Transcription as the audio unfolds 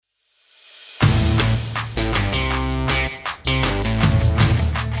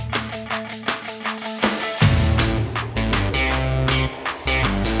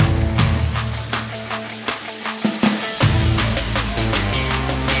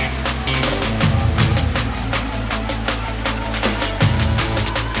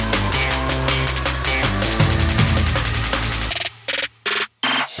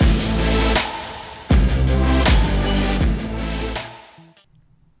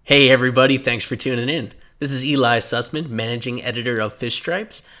Hey everybody, thanks for tuning in. This is Eli Sussman, managing editor of Fish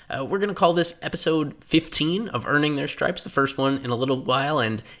Stripes. We're going to call this episode 15 of Earning Their Stripes, the first one in a little while,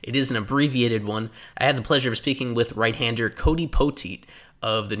 and it is an abbreviated one. I had the pleasure of speaking with right-hander Cody Poteet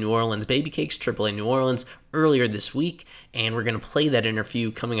of the New Orleans Baby Cakes, AAA New Orleans, earlier this week, and we're going to play that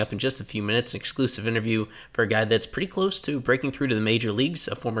interview coming up in just a few minutes, an exclusive interview for a guy that's pretty close to breaking through to the major leagues,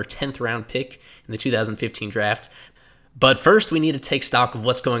 a former 10th round pick in the 2015 draft. But first, we need to take stock of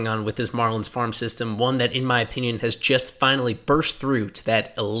what's going on with this Marlins farm system, one that, in my opinion, has just finally burst through to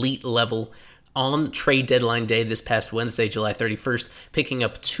that elite level on trade deadline day this past Wednesday, July 31st, picking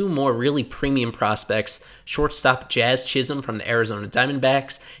up two more really premium prospects. Shortstop Jazz Chisholm from the Arizona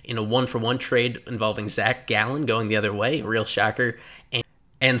Diamondbacks in a one-for-one trade involving Zach Gallen going the other way, a real shocker.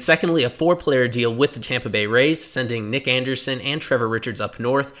 And secondly, a four-player deal with the Tampa Bay Rays, sending Nick Anderson and Trevor Richards up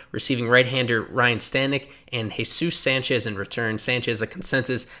north, receiving right-hander Ryan Stanek and Jesus Sanchez in return. Sanchez, a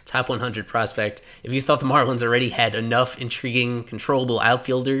consensus top 100 prospect. If you thought the Marlins already had enough intriguing, controllable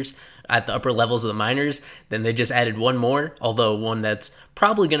outfielders at the upper levels of the minors, then they just added one more, although one that's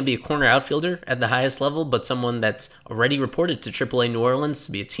probably going to be a corner outfielder at the highest level, but someone that's already reported to AAA New Orleans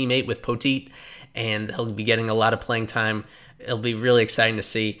to be a teammate with Poteet, and he'll be getting a lot of playing time. It'll be really exciting to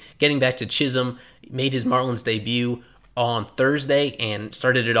see. Getting back to Chisholm, made his Marlins debut on Thursday and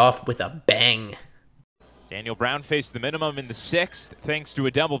started it off with a bang. Daniel Brown faced the minimum in the sixth thanks to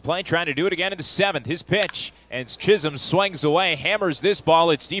a double play, trying to do it again in the seventh. His pitch, and Chisholm swings away, hammers this ball.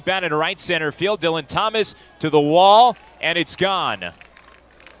 It's deep out into right center field. Dylan Thomas to the wall, and it's gone.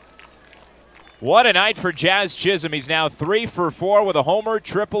 What a night for Jazz Chisholm. He's now 3 for 4 with a homer,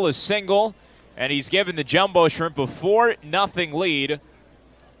 triple, a single. And he's given the Jumbo Shrimp a 4-0 lead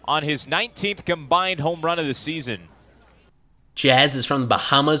on his 19th combined home run of the season. Jazz is from the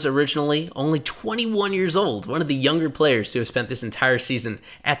Bahamas originally, only 21 years old, one of the younger players to have spent this entire season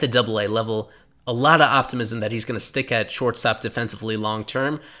at the AA level. A lot of optimism that he's going to stick at shortstop defensively long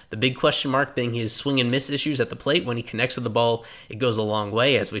term. The big question mark being his swing and miss issues at the plate. When he connects with the ball, it goes a long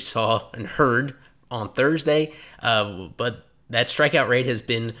way, as we saw and heard on Thursday. But that strikeout rate has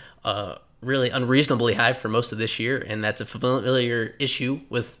been really unreasonably high for most of this year, and that's a familiar issue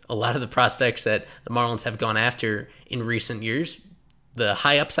with a lot of the prospects that the Marlins have gone after in recent years. The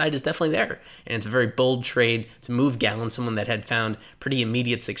high upside is definitely there, and it's a very bold trade to move Gallen, someone that had found pretty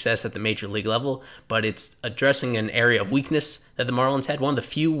immediate success at the major league level, but it's addressing an area of weakness that the Marlins had. One of the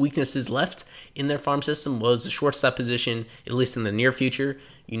few weaknesses left in their farm system was the shortstop position, at least in the near future.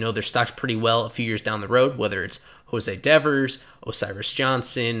 You know they're stocked pretty well a few years down the road, whether it's Jose Devers, Osiris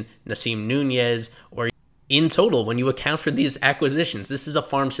Johnson, Nasim Nunez, or in total, when you account for these acquisitions, this is a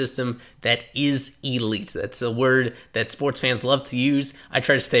farm system that is elite. That's a word that sports fans love to use. I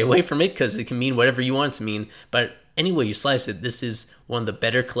try to stay away from it because it can mean whatever you want it to mean. But any way you slice it, this is one of the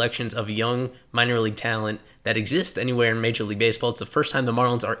better collections of young minor league talent that exists anywhere in Major League Baseball. It's the first time the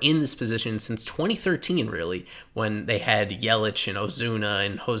Marlins are in this position since 2013, really, when they had Yelich and Ozuna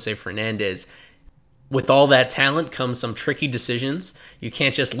and Jose Fernandez. With all that talent comes some tricky decisions. You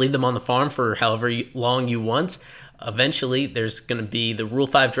can't just leave them on the farm for however long you want. Eventually, there's going to be the Rule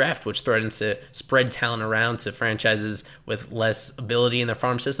 5 draft, which threatens to spread talent around to franchises with less ability in their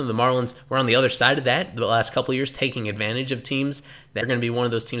farm system. The Marlins were on the other side of that the last couple of years, taking advantage of teams that are going to be one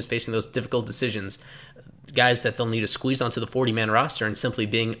of those teams facing those difficult decisions. Guys that they'll need to squeeze onto the 40-man roster and simply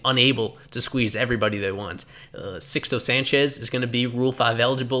being unable to squeeze everybody they want. Sixto Sanchez is going to be Rule 5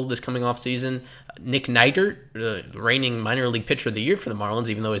 eligible this coming off season. Nick Neidert, reigning minor league pitcher of the year for the Marlins,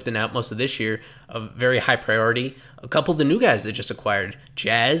 even though he's been out most of this year, a very high priority. A couple of the new guys they just acquired,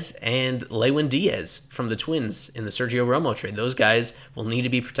 Jazz and Lewin Diaz from the Twins in the Sergio Romo trade. Those guys will need to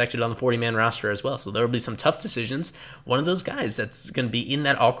be protected on the 40-man roster as well, so there will be some tough decisions. One of those guys that's going to be in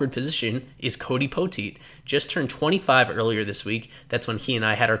that awkward position is Cody Poteet. Just turned 25 earlier this week. That's when he and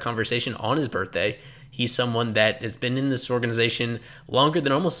I had our conversation on his birthday. He's someone that has been in this organization longer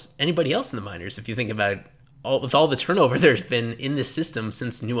than almost anybody else in the minors. If you think about it, with all the turnover there's been in this system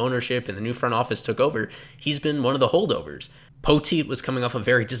since new ownership and the new front office took over, he's been one of the holdovers. Poteet was coming off a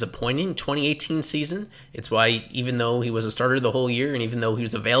very disappointing 2018 season. It's why even though he was a starter the whole year and even though he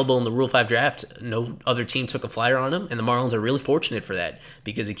was available in the Rule 5 draft, no other team took a flyer on him, and the Marlins are really fortunate for that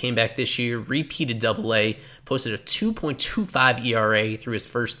because he came back this year, repeated Double-A, posted a 2.25 ERA through his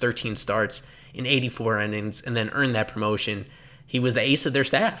first 13 starts in 84 innings, and then earned that promotion. He was the ace of their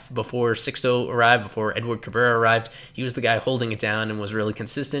staff before Sixto arrived, before Edward Cabrera arrived. He was the guy holding it down and was really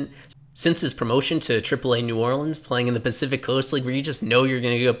consistent. Since his promotion to AAA New Orleans, playing in the Pacific Coast League, where you just know you're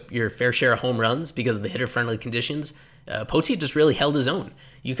going to get your fair share of home runs because of the hitter-friendly conditions, Poteet just really held his own.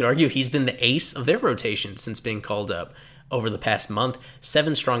 You could argue he's been the ace of their rotation since being called up. over the past month,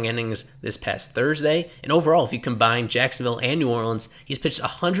 7 strong innings this past Thursday. And overall, if you combine Jacksonville and New Orleans, he's pitched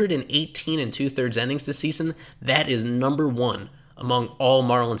 118 and 2/3 innings this season. That is number one among all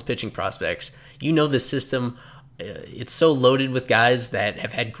Marlins pitching prospects. You know the system, it's so loaded with guys that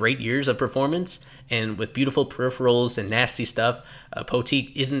have had great years of performance and with beautiful peripherals and nasty stuff.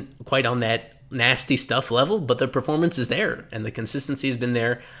 Poteet isn't quite on that nasty stuff level, but the performance is there and the consistency has been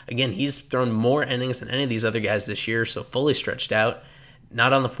there. Again, he's thrown more innings than any of these other guys this year, so fully stretched out.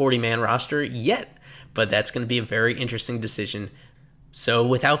 Not on the 40-man roster yet, but that's going to be a very interesting decision. So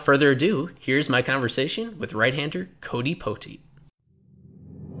without further ado, here's my conversation with right-hander Cody Poteet.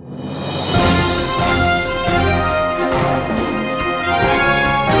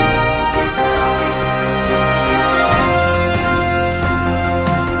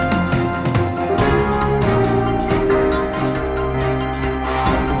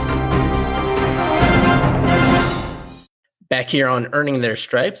 Back here on Earning Their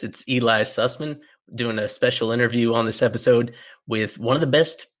Stripes, it's Eli Sussman doing a special interview on this episode with one of the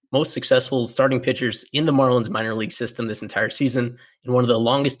best, most successful starting pitchers in the Marlins minor league system this entire season, and one of the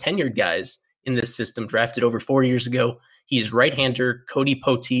longest tenured guys in this system, drafted over 4 years ago. He's right-hander Cody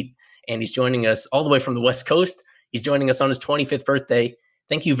Poteet, and he's joining us all the way from the West Coast. He's joining us on his 25th birthday.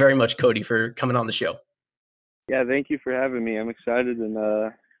 Thank you very much, Cody, for coming on the show. Yeah, thank you for having me. I'm excited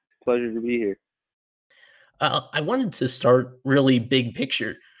and pleasure to be here. I wanted to start really big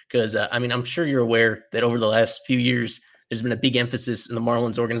picture because, I'm sure you're aware that over the last few years, there's been a big emphasis in the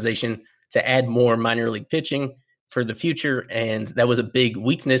Marlins organization to add more minor league pitching for the future. And that was a big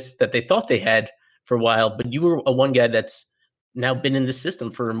weakness that they thought they had for a while. But you were one guy that's now been in the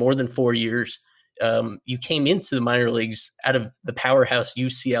system for more than 4 years. You came into the minor leagues out of the powerhouse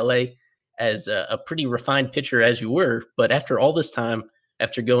UCLA as a pretty refined pitcher as you were. But after all this time,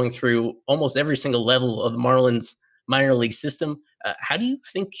 after going through almost every single level of the Marlins minor league system, how do you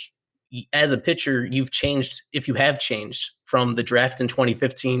think as a pitcher you've changed, if you have changed, from the draft in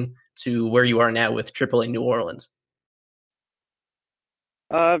 2015 to where you are now with AAA New Orleans?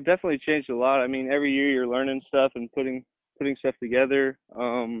 I've definitely changed a lot. I mean, every year you're learning stuff and putting stuff together.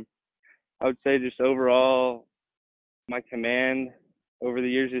 I would say just overall, my command over the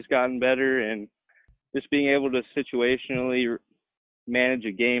years has gotten better, and just being able to situationally manage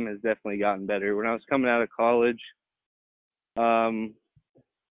a game has definitely gotten better. When I was coming out of college,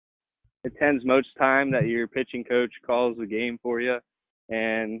 it tends most time that your pitching coach calls the game for you,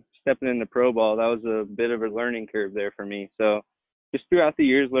 and stepping into pro ball, that was a bit of a learning curve there for me. So just throughout the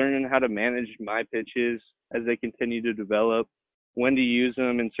years, learning how to manage my pitches as they continue to develop, when to use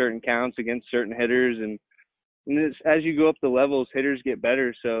them in certain counts against certain hitters, and as you go up the levels, hitters get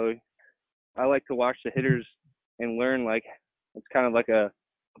better. So I like to watch the hitters and learn, like, it's kind of like a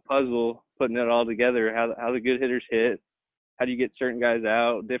puzzle, putting it all together, how the good hitters hit, how do you get certain guys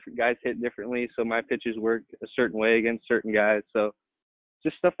out, different guys hit differently, so my pitches work a certain way against certain guys. So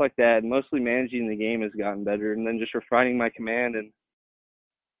just stuff like that. Mostly managing the game has gotten better, and then just refining my command and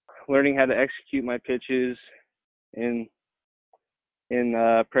learning how to execute my pitches in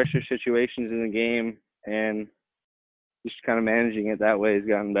pressure situations in the game, and just kind of managing it that way has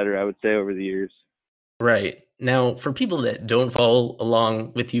gotten better, I would say, over the years. Right. Now, for people that don't follow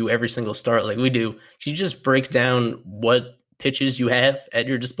along with you every single start like we do, can you just break down what pitches you have at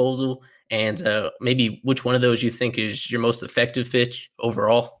your disposal and maybe which one of those you think is your most effective pitch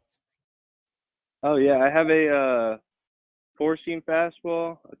overall? Oh, yeah. I have a 4-seam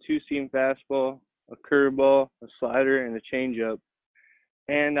fastball, a 2-seam fastball, a curveball, a slider, and a changeup.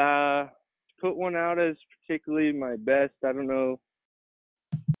 And to put one out as particularly my best, I don't know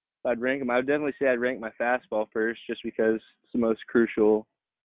if I'd rank them. I would definitely say I'd rank my fastball first, just because it's the most crucial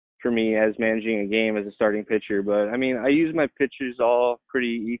for me as managing a game as a starting pitcher. But I mean, I use my pitches all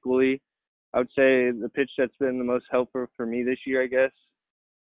pretty equally. I would say the pitch that's been the most helpful for me this year, I guess,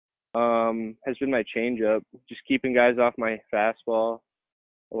 has been my changeup. Just keeping guys off my fastball,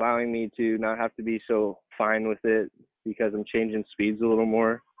 allowing me to not have to be so fine with it because I'm changing speeds a little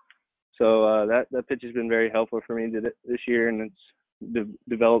more. So that pitch has been very helpful for me this year, and it's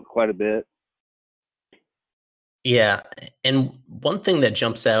developed quite a bit. Yeah, and one thing that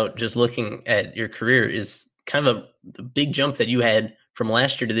jumps out just looking at your career is kind of the big jump that you had from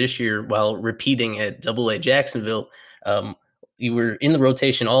last year to this year while repeating at AA Jacksonville. You were in the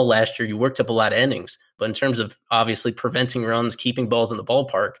rotation all last year. You worked up a lot of innings, but in terms of obviously preventing runs, keeping balls in the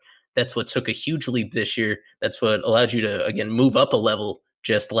ballpark, that's what took a huge leap this year. That's what allowed you to, again, move up a level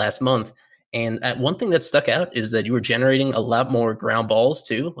just last month. And one thing that stuck out is that you were generating a lot more ground balls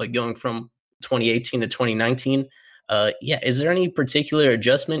too, like going from 2018 to 2019. Is there any particular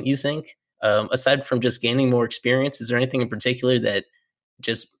adjustment you think Aside from just gaining more experience, is there anything in particular that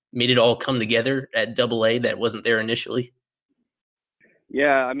just made it all come together at Double A that wasn't there initially?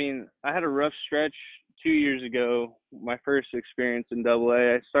 Yeah, I mean, I had a rough stretch 2 years ago, my first experience in Double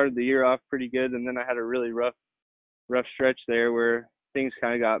A. I started the year off pretty good, and then I had a really rough stretch there where things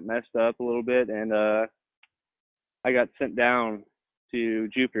kind of got messed up a little bit, and I got sent down to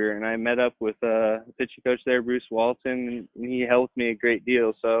Jupiter, and I met up with the pitching coach there, Bruce Walton, and he helped me a great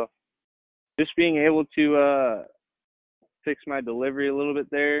deal. So just being able to fix my delivery a little bit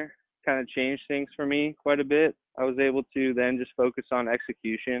there kind of changed things for me quite a bit. I was able to then just focus on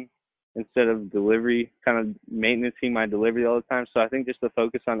execution instead of delivery, kind of maintaining my delivery all the time. So I think just the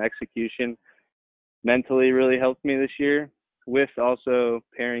focus on execution mentally really helped me this year, with also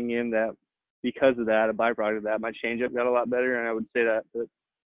pairing in that because of that, a byproduct of that, my changeup got a lot better, and I would say that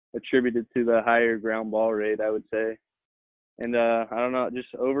attributed to the higher ground ball rate, I would say. And I don't know,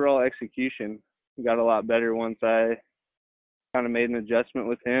 just overall execution got a lot better once I kind of made an adjustment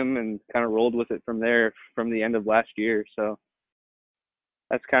with him and kind of rolled with it from there from the end of last year. So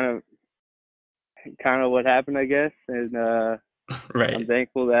that's kind of what happened, I guess. And Right. I'm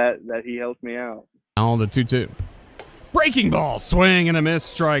thankful that he helped me out. On the 2-2. Breaking ball, swing and a miss,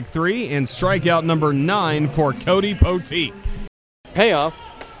 strike 3, and strikeout number 9 for Cody Poteet. Payoff,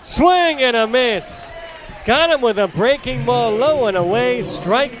 swing and a miss. Got him with a breaking ball low and away,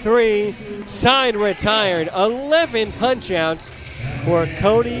 strike 3, side retired. 11 punch-outs for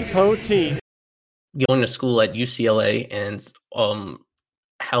Cody Poteet. Going to school at UCLA and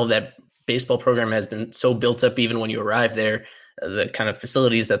how that baseball program has been so built up even when you arrive there, the kind of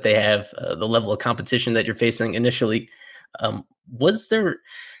facilities that they have, the level of competition that you're facing initially. Was there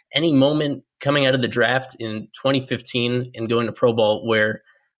any moment coming out of the draft in 2015 and going to pro ball where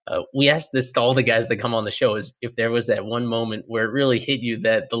we asked this to all the guys that come on the show, is if there was that one moment where it really hit you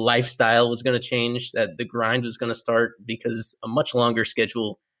that the lifestyle was going to change, that the grind was going to start, because a much longer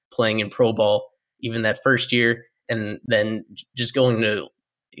schedule playing in pro ball, even that first year, and then just going to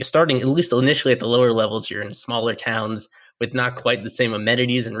starting at least initially at the lower levels, you're in smaller towns with not quite the same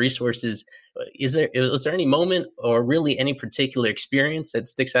amenities and resources. Was there any moment or really any particular experience that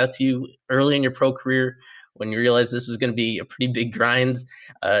sticks out to you early in your pro career when you realized this was going to be a pretty big grind,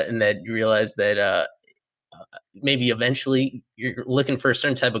 and that you realized that maybe eventually you're looking for a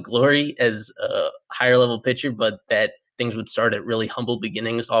certain type of glory as a higher level pitcher, but that things would start at really humble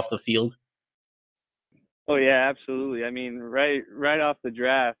beginnings off the field? Oh yeah, absolutely. I mean, right off the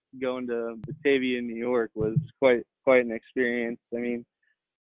draft, going to Batavia, New York was quite an experience. I mean,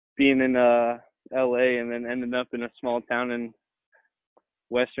 being in LA and then ending up in a small town in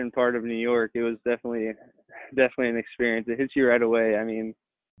western part of New York, it was definitely an experience. It hits you right away. I mean,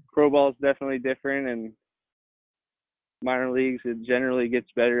 pro ball is definitely different, and minor leagues, it generally gets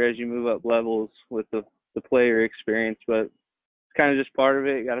better as you move up levels with the player experience, but it's kind of just part of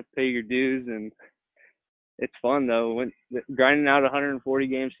it. You got to pay your dues, and it's fun though. When grinding out a 140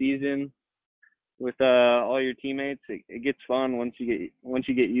 game season with all your teammates, it gets fun once you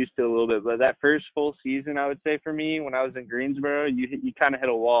get used to it a little bit. But that first full season, I would say for me, when I was in Greensboro, you kind of hit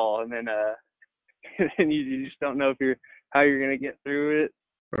a wall, and then and you just don't know how you're gonna get through it.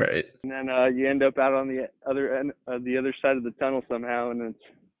 Right. And then you end up out on the other end, the other side of the tunnel somehow, and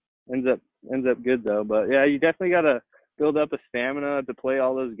it ends up good though. But yeah, you definitely gotta build up a stamina to play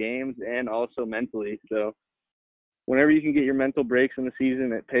all those games, and also mentally. So whenever you can get your mental breaks in the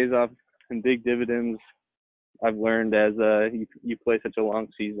season, it pays off in big dividends, I've learned, as you play such a long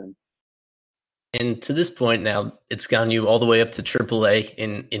season. And to this point now, it's gotten you all the way up to AAA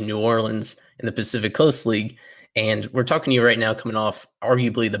in New Orleans in the Pacific Coast League. And we're talking to you right now coming off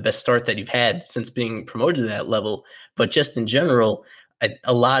arguably the best start that you've had since being promoted to that level. But just in general,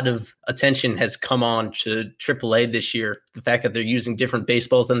 a lot of attention has come on to AAA this year. The fact that they're using different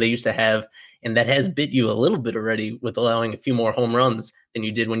baseballs than they used to have, and that has bit you a little bit already with allowing a few more home runs than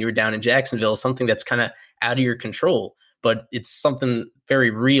you did when you were down in Jacksonville, something that's kind of out of your control. But it's something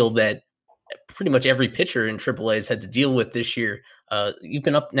very real that pretty much every pitcher in AAA has had to deal with this year. You've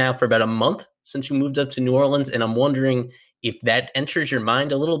been up now for about a month since you moved up to New Orleans, and I'm wondering if that enters your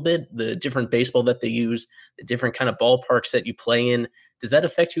mind a little bit, the different baseball that they use, the different kind of ballparks that you play in. Does that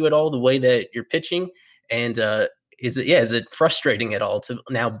affect you at all, the way that you're pitching? And is it frustrating at all to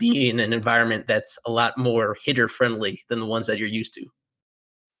now be in an environment that's a lot more hitter friendly than the ones that you're used to?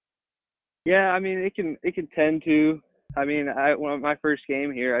 Yeah, I mean, it can tend to. I mean, when my first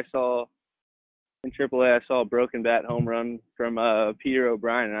game here, in AAA, I saw a broken bat home run from Peter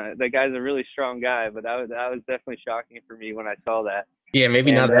O'Brien. That guy's a really strong guy, but that was definitely shocking for me when I saw that. Yeah,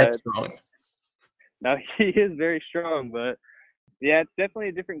 maybe not that strong. No, he is very strong, but Yeah, it's definitely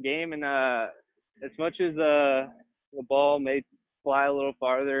a different game, and as much as the ball may fly a little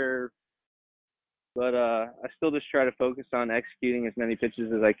farther, but I still just try to focus on executing as many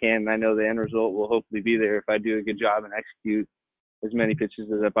pitches as I can. And I know the end result will hopefully be there if I do a good job and execute as many pitches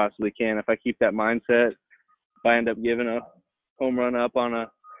as I possibly can. If I keep that mindset, if I end up giving a home run up on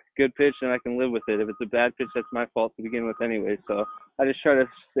a good pitch, then I can live with it. If it's a bad pitch, that's my fault to begin with anyway. So I just try to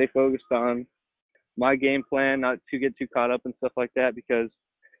stay focused on my game plan, not to get too caught up and stuff like that, because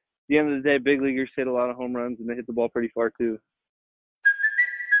at the end of the day, big leaguers hit a lot of home runs and they hit the ball pretty far too.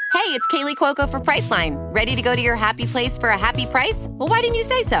 Hey, it's Kaylee Cuoco for Priceline. Ready to go to your happy place for a happy price? Well, why didn't you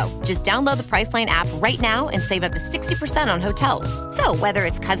say so? Just download the Priceline app right now and save up to 60% on hotels. So whether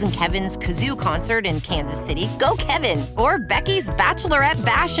it's Cousin Kevin's Kazoo Concert in Kansas City, go Kevin, or Becky's Bachelorette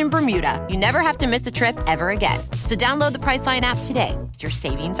Bash in Bermuda, you never have to miss a trip ever again. So download the Priceline app today. Your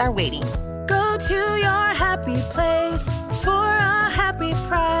savings are waiting. Go to your happy place for a happy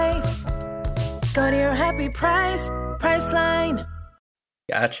price. Go to your happy price, Priceline.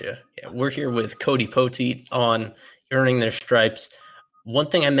 Gotcha. Yeah, we're here with Cody Poteet on Earning Their Stripes. One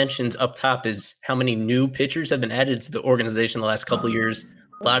thing I mentioned up top is how many new pitchers have been added to the organization the last couple of years.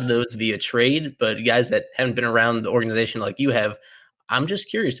 A lot of those via trade, but guys that haven't been around the organization like you have. I'm just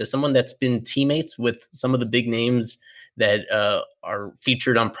curious, as someone that's been teammates with some of the big names that are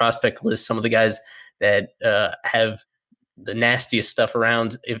featured on prospect lists, some of the guys that have the nastiest stuff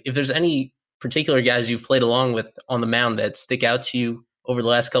around, if there's any particular guys you've played along with on the mound that stick out to you over the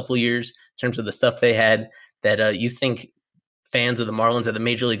last couple of years in terms of the stuff they had that you think fans of the Marlins at the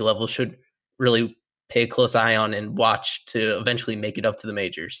major league level should really pay a close eye on and watch to eventually make it up to the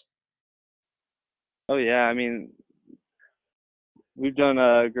majors? Oh, yeah. I mean, we've done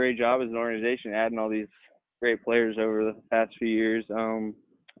a great job as an organization adding all these great players over the past few years.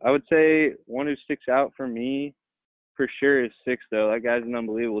 I would say one who sticks out for me for sure is Sixto. That guy's an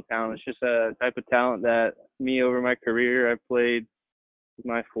unbelievable talent. It's just a type of talent that me over my career, I've played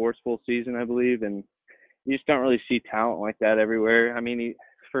my fourth full season, I believe, and you just don't really see talent like that everywhere. I mean,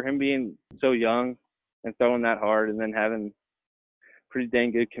 for him being so young and throwing that hard and then having pretty dang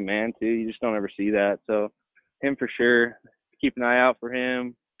good command too, you just don't ever see that. So him for sure. Keep an eye out for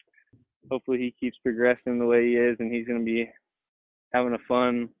him. Hopefully he keeps progressing the way he is, and he's going to be having a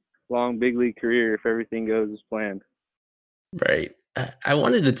fun, long big league career if everything goes as planned. Right. I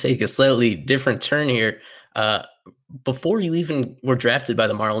wanted to take a slightly different turn here. Before you even were drafted by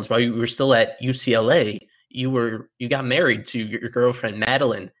the Marlins, while you were still at UCLA, you got married to your girlfriend,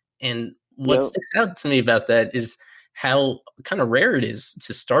 Madeline. And what sticks out to me about that is how kind of rare it is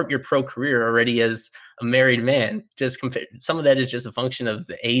to start your pro career already as a married man. Some of that is just a function of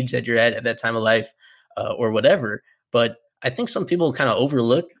the age that you're at that time of life or whatever. But I think some people kind of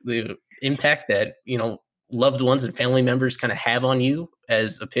overlook the impact that, loved ones and family members kind of have on you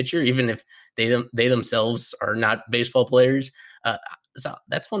as a pitcher, even if they themselves are not baseball players. So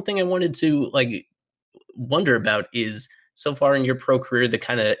that's one thing I wanted to wonder about is, so far in your pro career, the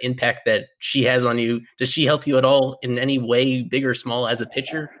kind of impact that she has on you. Does she help you at all in any way, big or small, as a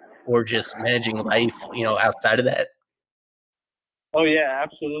pitcher, or just managing life, outside of that? Oh yeah,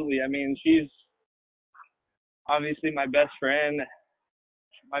 absolutely. I mean, she's obviously my best friend,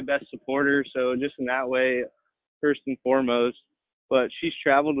 my best supporter. So just in that way, first and foremost, but she's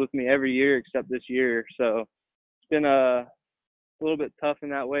traveled with me every year except this year. So it's been a little bit tough in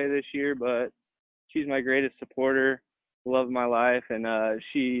that way this year, but she's my greatest supporter, love of my life. And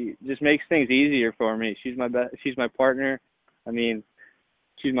she just makes things easier for me. She's my partner. I mean,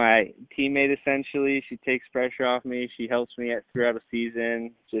 she's my teammate essentially. She takes pressure off me. She helps me throughout a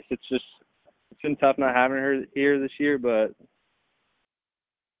season. It's been tough not having her here this year, but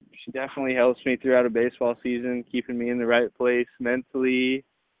she definitely helps me throughout a baseball season, keeping me in the right place mentally,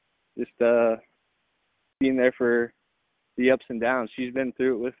 just being there for the ups and downs. She's been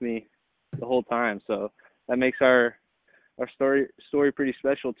through it with me the whole time, so that makes our story pretty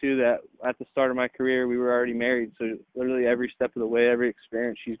special too, that at the start of my career we were already married, so literally every step of the way, every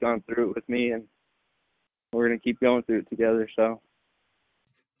experience, she's gone through it with me, and we're going to keep going through it together. So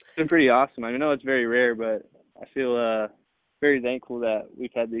it's been pretty awesome. I know it's very rare, but I feel very thankful that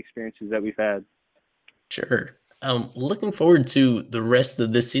we've had the experiences that we've had. Sure. Looking forward to the rest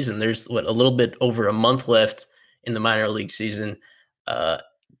of this season. There's a little bit over a month left in the minor league season. Arguably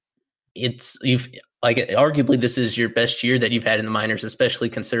this is your best year that you've had in the minors, especially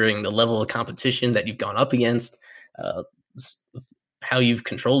considering the level of competition that you've gone up against, how you've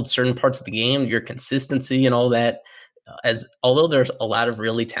controlled certain parts of the game, your consistency and all that. Although there's a lot of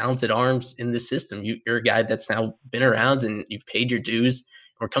really talented arms in this system, you're a guy that's now been around and you've paid your dues.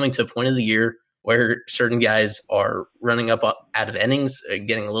 We're coming to a point of the year where certain guys are running up out of innings,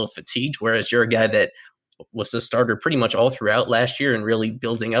 getting a little fatigued, whereas you're a guy that was the starter pretty much all throughout last year and really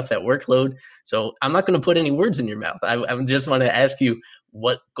building up that workload. So I'm not going to put any words in your mouth. I just want to ask you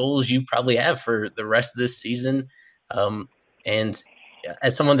what goals you probably have for the rest of this season. And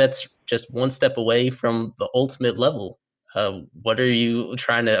as someone that's just one step away from the ultimate level, what are you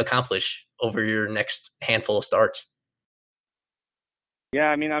trying to accomplish over your next handful of starts? Yeah,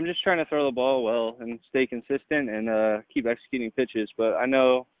 I mean, I'm just trying to throw the ball well and stay consistent and keep executing pitches. But I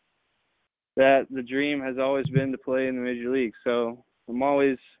know that the dream has always been to play in the major league. So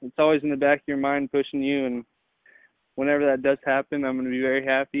it's always in the back of your mind pushing you. And whenever that does happen, I'm going to be very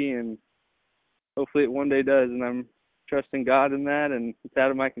happy. And hopefully it one day does. And I'm trusting God in that. And it's out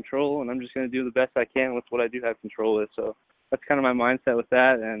of my control. And I'm just going to do the best I can with what I do have control with. So that's kind of my mindset with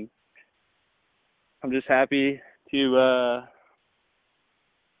that. And I'm just happy to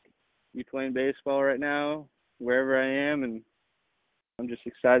be playing baseball right now, wherever I am. And I'm just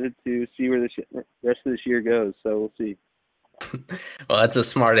excited to see where the rest of this year goes. So we'll see. Well, that's a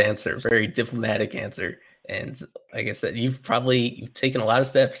smart answer, very diplomatic answer. And like I said, you've taken a lot of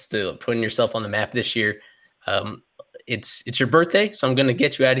steps to putting yourself on the map this year. It's your birthday, so I'm going to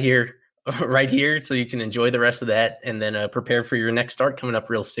get you out of here right here so you can enjoy the rest of that and then prepare for your next start coming up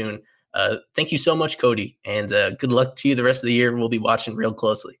real soon. Thank you so much, Cody, and good luck to you the rest of the year. We'll be watching real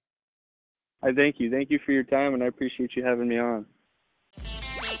closely. I thank you. Thank you for your time, and I appreciate you having me on.